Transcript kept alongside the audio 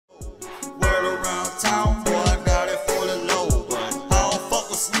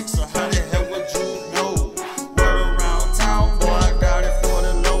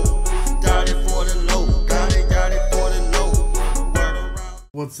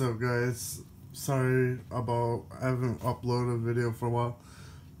What's up, guys? Sorry about I haven't uploaded a video for a while,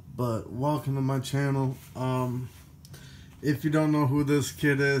 but welcome to my channel. If you don't know who this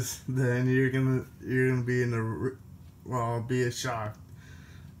kid is, then you're gonna be in be a shock.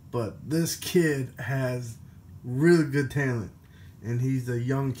 But this kid has really good talent, and he's a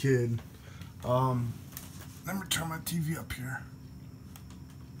young kid. Let me turn my TV up here.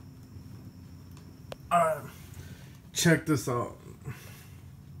 Alright, check this out.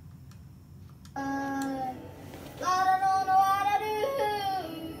 I don't know what I do.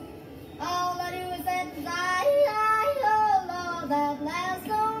 All I do is say I oh Lord, that last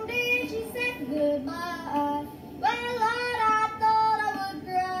song did she said goodbye. Well, Lord, I thought I would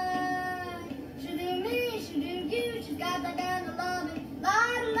cry. She do me, she do you, she's got that kind of loving. Lord, I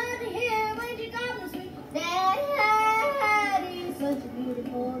love to hear when she comes sweet. Daddy, such a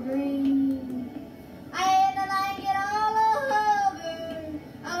beautiful dream. I had to like it all over.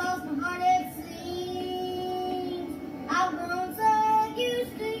 I lost my heart, it seems. I've grown so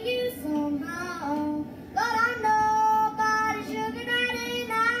used to you somehow. But I know nobody's sugar daddy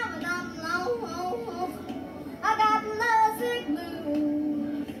now, and I'm alone. I got the lovesick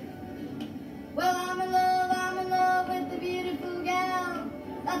blues. Well, I'm in love with the beautiful gal.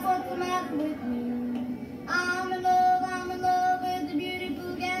 That's what's the matter with me. I'm in love with the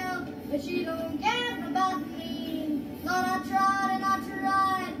beautiful gal, but she don't care about me. Lord, I tried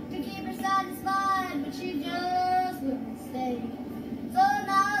to keep her satisfied, but she just wouldn't stay. So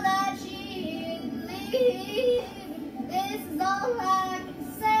now that she is leaving, this is all I can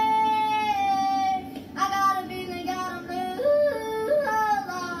say. I got a feeling, got a blue, oh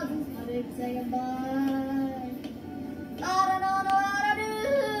Lord, since my baby say goodbye. Lord, I don't know what I do.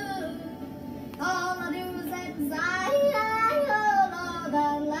 All I do is say sigh, oh Lord,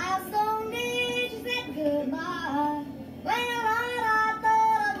 that last song did she said goodbye. Well, Lord, I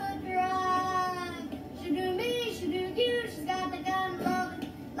thought I would cry. She do me, she do you, she's got the kind of loving.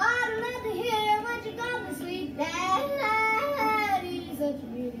 Lord, I love to hear when she calls me sweet daddy, such a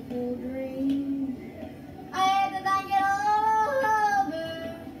beautiful dream. I had to think it all over.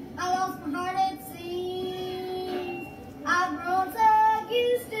 I lost my heart, it seems. I've grown so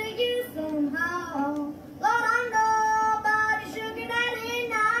used to you somehow. Lord, I'm nobody's sugar daddy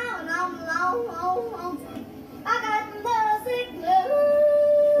now, and I'm alone. I got the lovesick blues.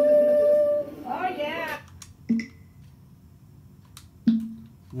 Oh yeah.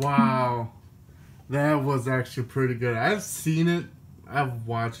 Wow, that was actually pretty good. I've seen it. I've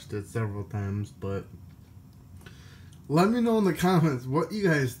watched it several times, but let me know in the comments what you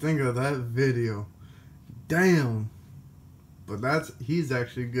guys think of that video. Damn. But he's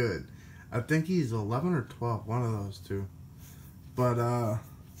actually good. I think he's 11 or 12, one of those two. But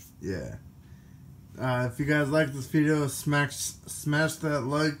yeah. If you guys like this video, smash that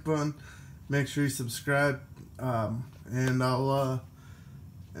like button. Make sure you subscribe. And I'll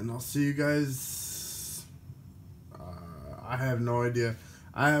see you guys. I have no idea.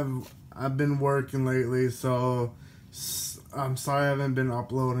 I've been working lately, so I'm sorry I haven't been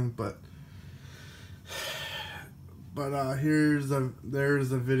uploading, but there's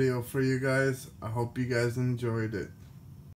a video for you guys. I hope you guys enjoyed it.